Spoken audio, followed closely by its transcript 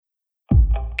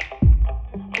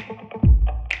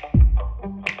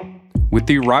With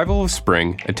the arrival of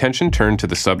spring, attention turned to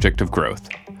the subject of growth,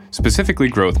 specifically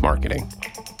growth marketing.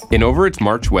 In over its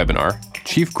March webinar,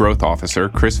 Chief Growth Officer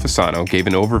Chris Fasano gave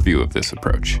an overview of this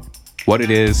approach. What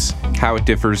it is, how it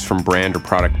differs from brand or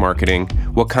product marketing,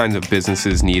 what kinds of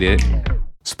businesses need it,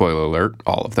 spoiler alert,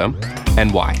 all of them,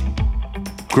 and why.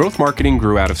 Growth marketing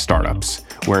grew out of startups,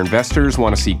 where investors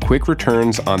want to see quick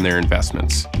returns on their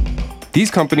investments.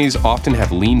 These companies often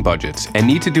have lean budgets and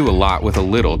need to do a lot with a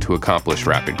little to accomplish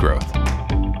rapid growth.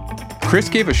 Chris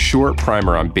gave a short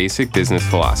primer on basic business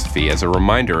philosophy as a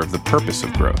reminder of the purpose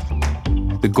of growth.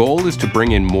 The goal is to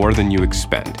bring in more than you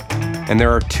expend, and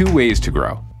there are two ways to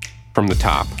grow. From the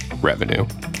top, revenue,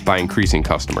 by increasing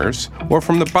customers, or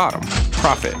from the bottom,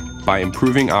 profit, by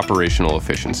improving operational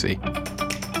efficiency.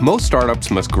 Most startups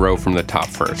must grow from the top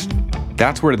first.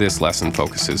 That's where this lesson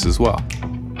focuses as well.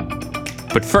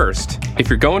 But first, if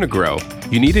you're going to grow,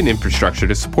 you need an infrastructure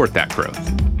to support that growth.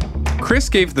 Chris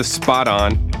gave the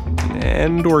spot-on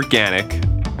and organic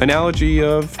analogy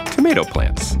of tomato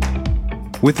plants.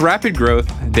 With rapid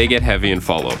growth, they get heavy and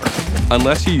fall over,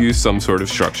 unless you use some sort of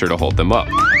structure to hold them up.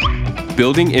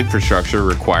 Building infrastructure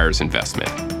requires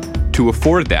investment. To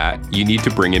afford that, you need to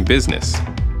bring in business.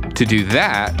 To do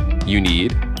that, you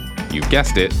need, you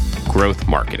guessed it, growth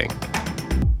marketing.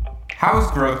 How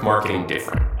is growth marketing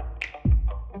different?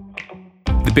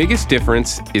 The biggest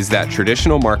difference is that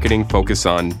traditional marketing focuses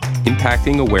on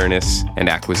impacting awareness and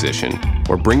acquisition,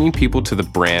 or bringing people to the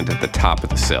brand at the top of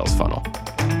the sales funnel.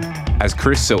 As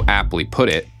Chris so aptly put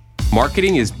it,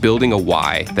 marketing is building a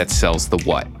why that sells the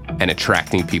what and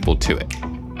attracting people to it.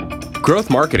 Growth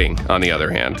marketing, on the other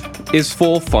hand, is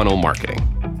full funnel marketing.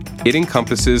 It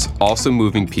encompasses also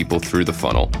moving people through the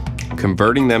funnel,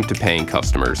 converting them to paying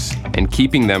customers, and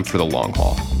keeping them for the long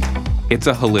haul. It's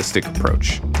a holistic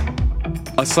approach.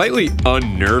 A slightly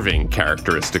unnerving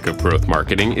characteristic of growth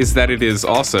marketing is that it is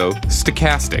also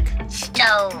stochastic.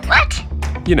 So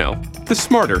what? You know, the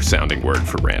smarter sounding word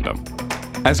for random.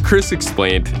 As Chris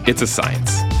explained, it's a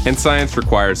science, and science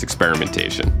requires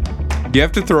experimentation. You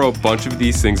have to throw a bunch of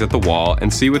these things at the wall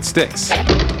and see what sticks.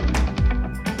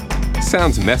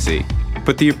 Sounds messy,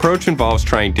 but the approach involves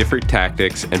trying different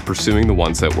tactics and pursuing the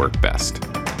ones that work best.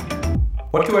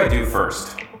 What do I do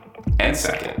first and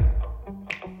second?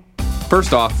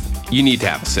 First off, you need to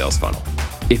have a sales funnel.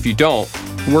 If you don't,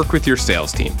 work with your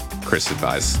sales team, Chris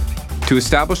advised, to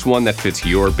establish one that fits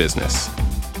your business.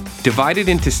 Divide it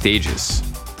into stages.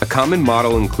 A common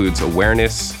model includes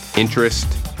awareness, interest,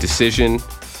 decision,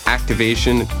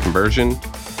 activation, conversion,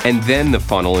 and then the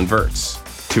funnel inverts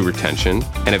to retention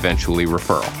and eventually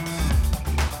referral.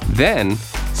 Then,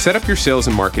 set up your sales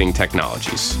and marketing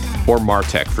technologies, or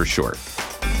MarTech for short.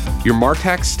 Your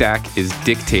MarTech stack is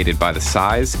dictated by the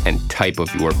size and type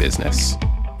of your business.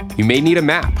 You may need a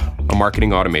map, a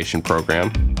marketing automation program,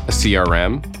 a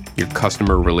CRM, your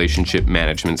customer relationship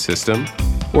management system,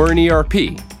 or an ERP,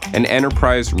 an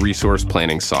enterprise resource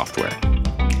planning software.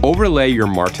 Overlay your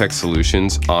MarTech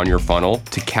solutions on your funnel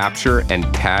to capture and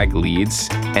tag leads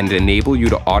and enable you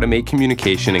to automate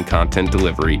communication and content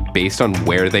delivery based on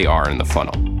where they are in the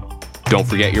funnel. Don't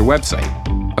forget your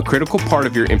website, a critical part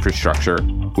of your infrastructure,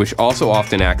 which also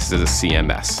often acts as a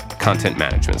CMS, content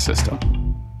management system.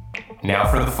 Now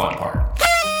for the fun part.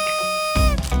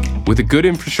 With a good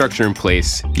infrastructure in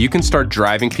place, you can start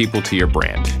driving people to your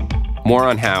brand. More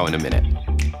on how in a minute.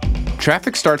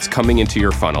 Traffic starts coming into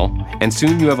your funnel, and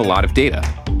soon you have a lot of data.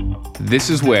 This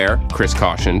is where, Chris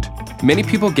cautioned, many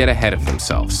people get ahead of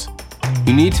themselves.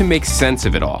 You need to make sense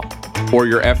of it all, or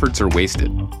your efforts are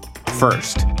wasted.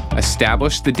 First,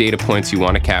 establish the data points you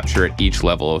want to capture at each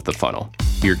level of the funnel,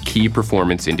 your key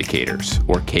performance indicators,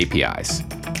 or KPIs.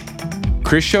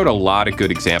 Chris showed a lot of good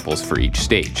examples for each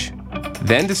stage.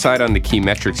 Then decide on the key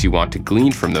metrics you want to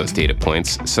glean from those data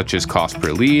points, such as cost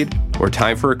per lead or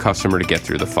time for a customer to get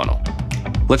through the funnel.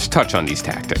 Let's touch on these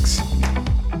tactics.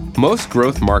 Most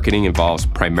growth marketing involves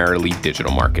primarily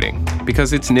digital marketing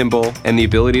because it's nimble and the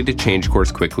ability to change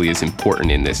course quickly is important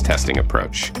in this testing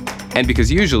approach. And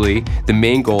because usually the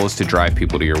main goal is to drive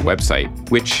people to your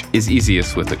website, which is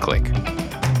easiest with a click.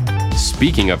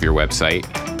 Speaking of your website,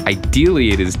 ideally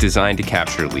it is designed to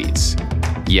capture leads.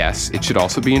 Yes, it should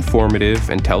also be informative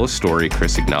and tell a story,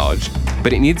 Chris acknowledged,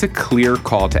 but it needs a clear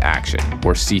call to action,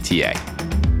 or CTA.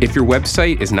 If your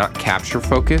website is not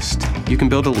capture-focused, you can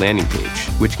build a landing page,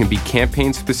 which can be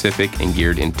campaign-specific and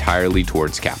geared entirely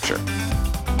towards capture.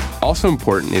 Also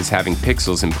important is having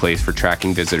pixels in place for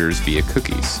tracking visitors via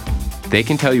cookies. They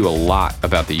can tell you a lot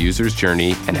about the user's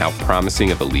journey and how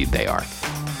promising of a lead they are.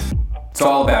 It's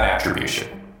all about attribution.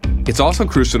 It's also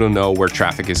crucial to know where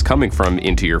traffic is coming from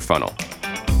into your funnel.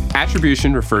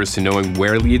 Attribution refers to knowing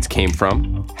where leads came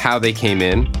from, how they came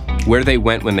in, where they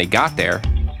went when they got there,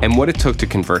 and what it took to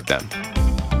convert them.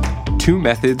 Two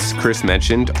methods Chris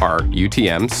mentioned are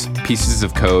UTMs, pieces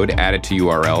of code added to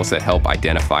URLs that help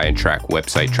identify and track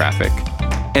website traffic,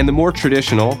 and the more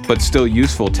traditional but still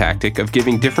useful tactic of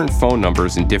giving different phone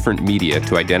numbers in different media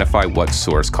to identify what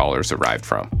source callers arrived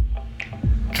from.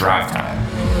 Drive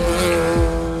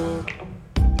time.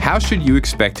 How should you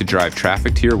expect to drive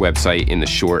traffic to your website in the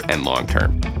short and long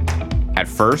term? At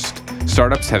first,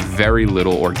 startups have very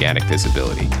little organic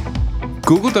visibility.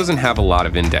 Google doesn't have a lot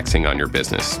of indexing on your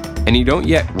business, and you don't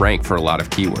yet rank for a lot of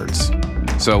keywords.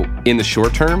 So, in the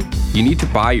short term, you need to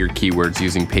buy your keywords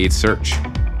using paid search.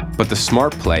 But the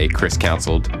smart play, Chris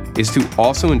counseled, is to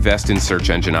also invest in search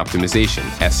engine optimization,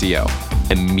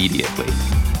 SEO, immediately.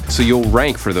 So you'll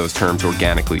rank for those terms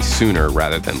organically sooner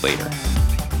rather than later.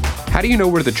 How do you know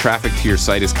where the traffic to your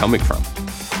site is coming from?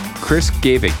 Chris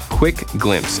gave a quick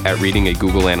glimpse at reading a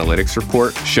Google Analytics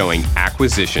report showing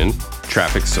acquisition,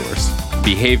 traffic source,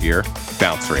 behavior,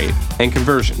 bounce rate, and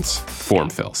conversions, form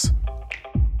fills.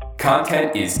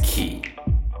 Content is key.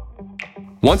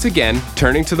 Once again,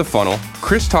 turning to the funnel,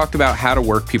 Chris talked about how to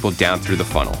work people down through the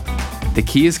funnel. The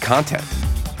key is content.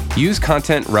 Use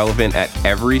content relevant at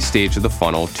every stage of the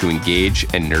funnel to engage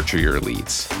and nurture your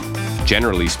leads.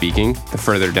 Generally speaking, the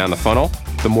further down the funnel,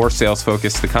 the more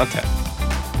sales-focused the content.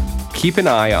 Keep an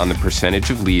eye on the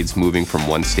percentage of leads moving from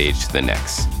one stage to the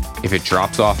next. If it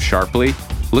drops off sharply,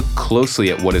 look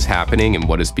closely at what is happening and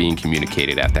what is being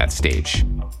communicated at that stage.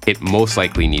 It most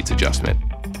likely needs adjustment.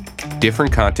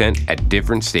 Different content at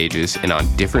different stages and on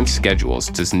different schedules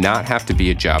does not have to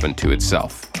be a job unto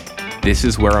itself. This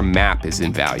is where a map is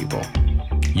invaluable.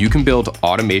 You can build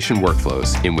automation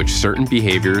workflows in which certain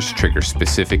behaviors trigger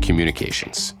specific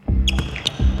communications.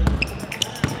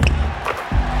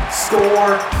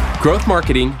 Score! Growth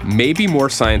marketing may be more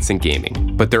science than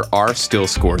gaming, but there are still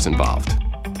scores involved.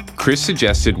 Chris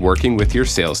suggested working with your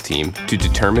sales team to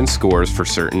determine scores for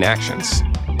certain actions,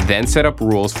 then set up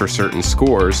rules for certain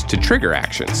scores to trigger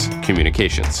actions,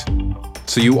 communications.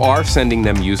 So you are sending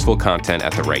them useful content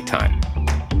at the right time.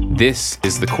 This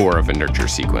is the core of a nurture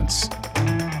sequence.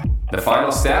 The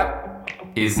final step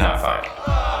is not fine.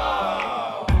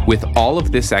 With all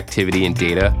of this activity and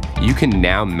data, you can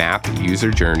now map user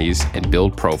journeys and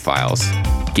build profiles,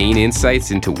 gain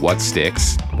insights into what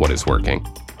sticks, what is working,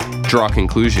 draw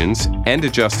conclusions, and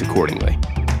adjust accordingly.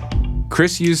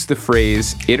 Chris used the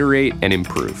phrase iterate and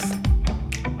improve.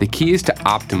 The key is to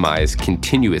optimize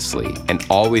continuously and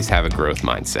always have a growth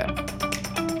mindset.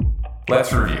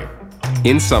 Let's review.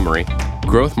 In summary,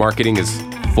 growth marketing is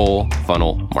full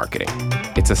funnel marketing.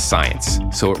 It's a science,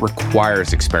 so it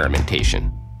requires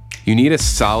experimentation. You need a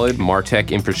solid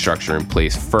MarTech infrastructure in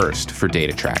place first for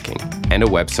data tracking and a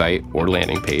website or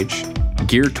landing page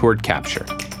geared toward capture.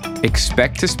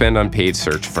 Expect to spend on paid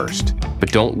search first,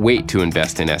 but don't wait to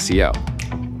invest in SEO.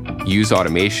 Use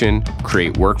automation,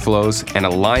 create workflows, and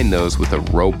align those with a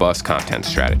robust content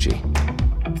strategy.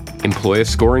 Employ a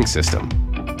scoring system.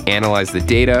 Analyze the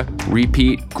data,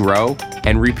 repeat, grow,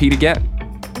 and repeat again.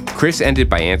 Chris ended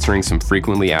by answering some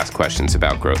frequently asked questions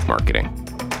about growth marketing.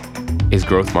 Is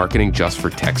growth marketing just for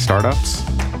tech startups?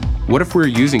 What if we're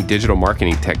using digital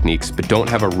marketing techniques but don't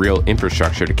have a real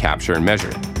infrastructure to capture and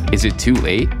measure? Is it too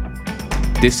late?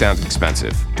 This sounds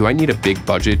expensive. Do I need a big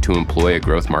budget to employ a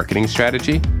growth marketing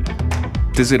strategy?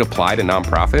 Does it apply to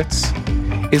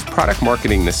nonprofits? Is product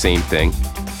marketing the same thing?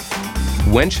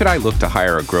 When should I look to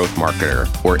hire a growth marketer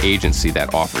or agency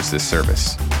that offers this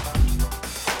service?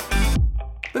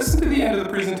 Listen to the end of the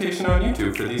presentation on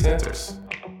YouTube for these answers.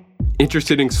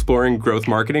 Interested in exploring growth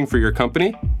marketing for your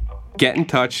company? Get in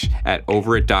touch at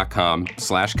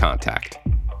overit.com/contact.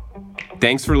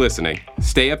 Thanks for listening.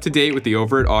 Stay up to date with the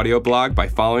Over It audio blog by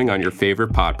following on your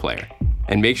favorite pod player.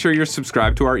 And make sure you're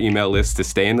subscribed to our email list to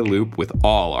stay in the loop with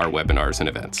all our webinars and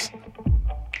events.